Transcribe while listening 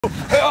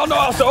Hell no,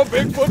 I saw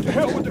Bigfoot. The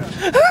hell with that.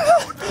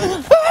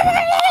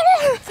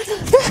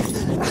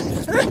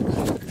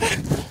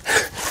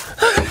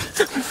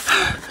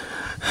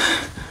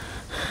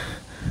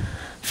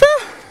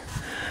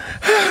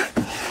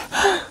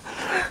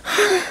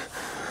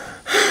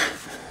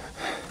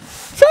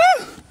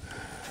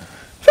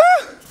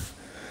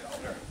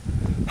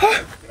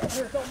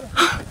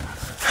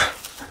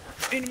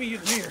 Enemy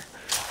is near.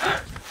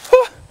 Who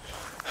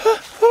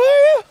are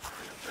you?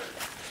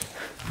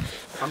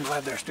 I'm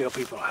glad there's still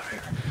people out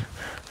here.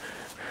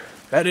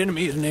 That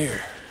enemy is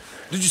near.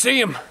 Did you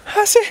see him?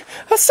 I seen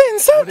What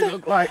something. did he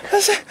look like?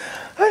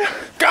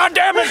 God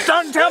damn it,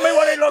 son, tell me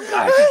what he looked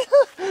like.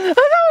 I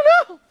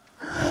don't know.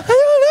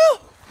 I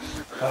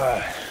don't know.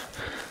 Alright.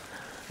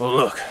 Well,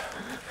 look.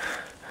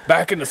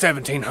 Back in the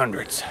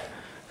 1700s,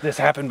 this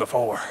happened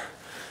before.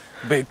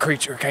 A big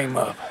creature came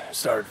up,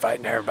 started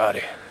fighting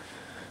everybody.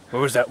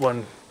 Where was that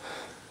one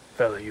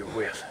fella you were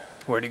with?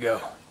 Where'd he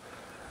go?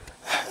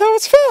 That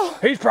was Phil.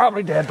 He's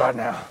probably dead by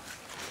now.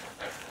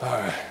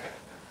 Alright.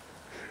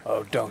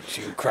 Oh, don't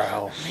you cry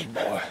on me,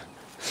 boy.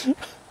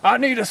 I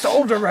need a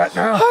soldier right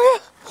now.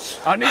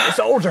 I need a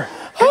soldier.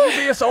 Can you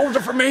be a soldier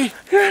for me?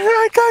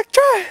 I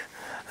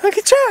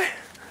can try.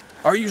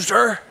 Are you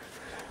sure?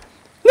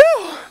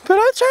 No, but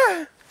I'll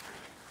try.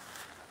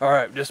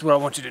 Alright, this is what I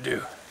want you to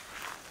do.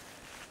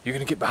 You're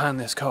gonna get behind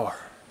this car.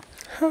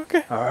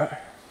 Okay. Alright?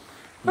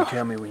 You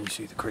tell me when you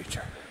see the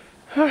creature.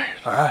 Alright.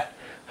 Alright?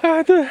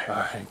 Alright, do it.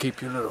 Alright, and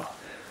keep your little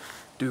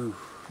do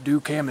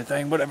camming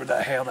thing, whatever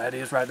the hell that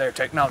is right there,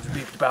 technology,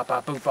 beep, bop,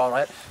 bop, boop, all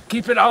that.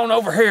 Keep it on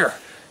over here.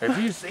 If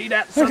you see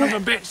that son of a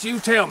bitch, you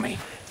tell me.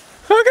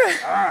 Okay.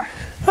 Alright.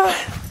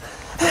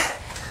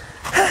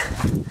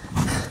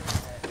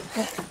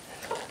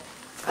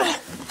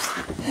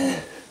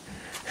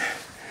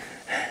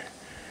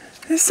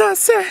 It's not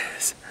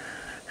serious.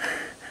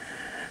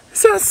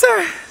 It's not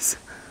serious.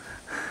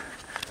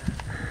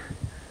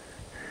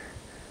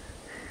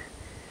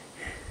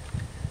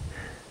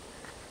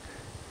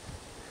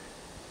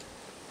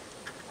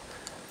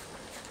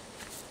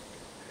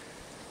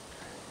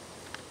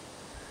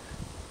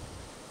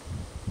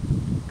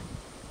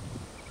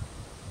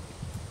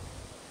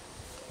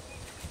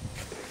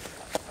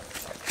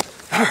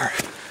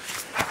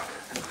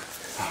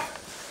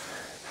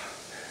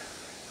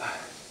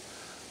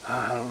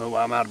 I don't know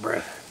why I'm out of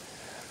breath.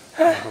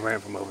 I ran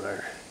from over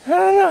there. I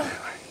don't know. Anyway,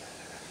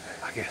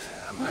 I guess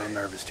I'm a little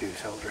nervous too,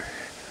 soldier.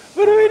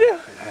 What do we do?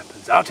 It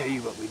happens. I'll tell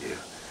you what we do.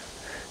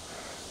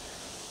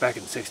 Back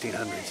in the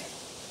 1600s,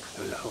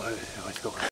 it was, let's go.